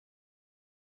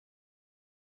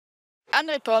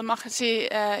André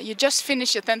Pollmacher, you just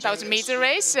finished your 10,000 meter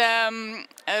race.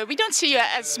 We don't see you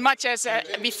as much as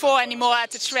before anymore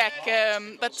at the track,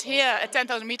 but here a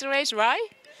 10,000 meter race, right?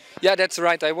 Yeah, that's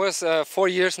right. I was 4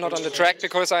 years not on the track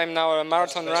because I'm now a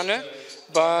marathon runner.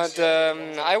 But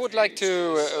I would like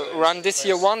to run this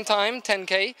year one time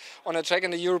 10K on a track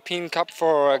in the European Cup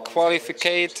for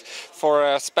qualificate for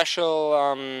a special,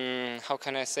 how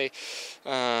can I say,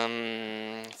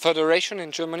 federation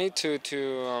in Germany to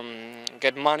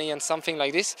get money and something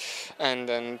like this,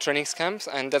 and training camps,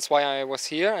 and that's why I was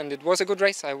here, and it was a good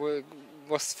race. I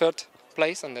was third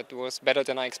place, and that was better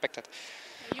than I expected.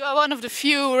 You are one of the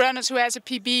few runners who has a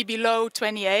PB below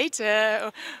 28.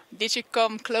 Did you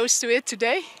come close to it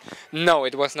today? No,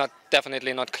 it was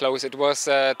definitely not close. It was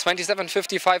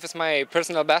 27:55 is my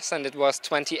personal best, and it was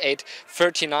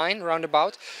 28:39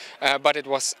 roundabout. But it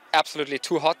was absolutely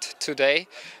too hot today,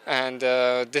 and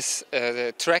this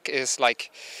the track is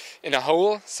like in a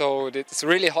hole, so it's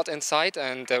really hot inside,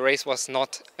 and the race was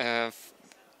not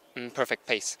in perfect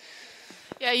pace.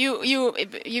 Yeah,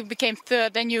 you became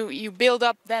third, then you build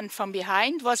up then from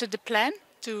behind. Was it the plan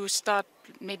to start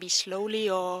maybe slowly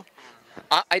or?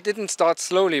 I didn't start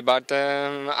slowly, but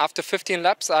after 15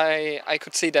 laps I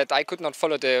could see that I could not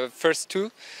follow the first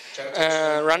two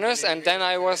runners, and then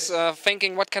I was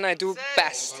thinking, what can I do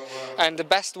best? And the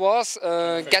best was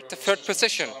get the third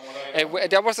position.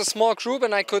 There was a small group,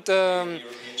 and I could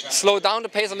slow down the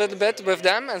pace a little bit with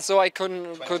them, and so I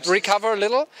could recover a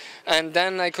little, and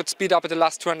then I could speed up at the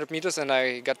last 200 meters, and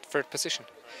I got third position.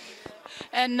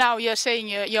 And now you're saying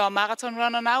you're a marathon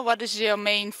runner now. What is your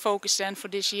main focus then for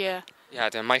this year?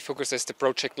 Yeah, my focus is the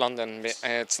Project London.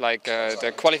 It's like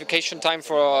the qualification time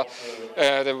for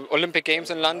the Olympic Games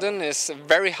in London is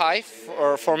very high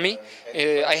for me.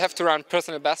 I have to run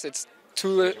personal best. It's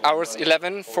 2 hours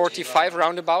 11:45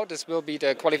 roundabout. This will be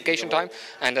the qualification time,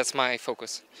 and that's my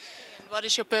focus. What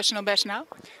is your personal best now?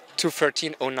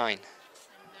 2:13:09.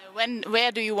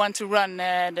 Where do you want to run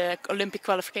the Olympic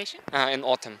qualification? In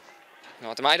autumn.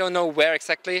 I don't know where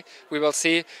exactly. We will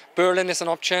see. Berlin is an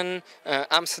option,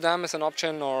 Amsterdam is an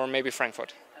option, or maybe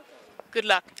Frankfurt. Good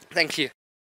luck. Thank you.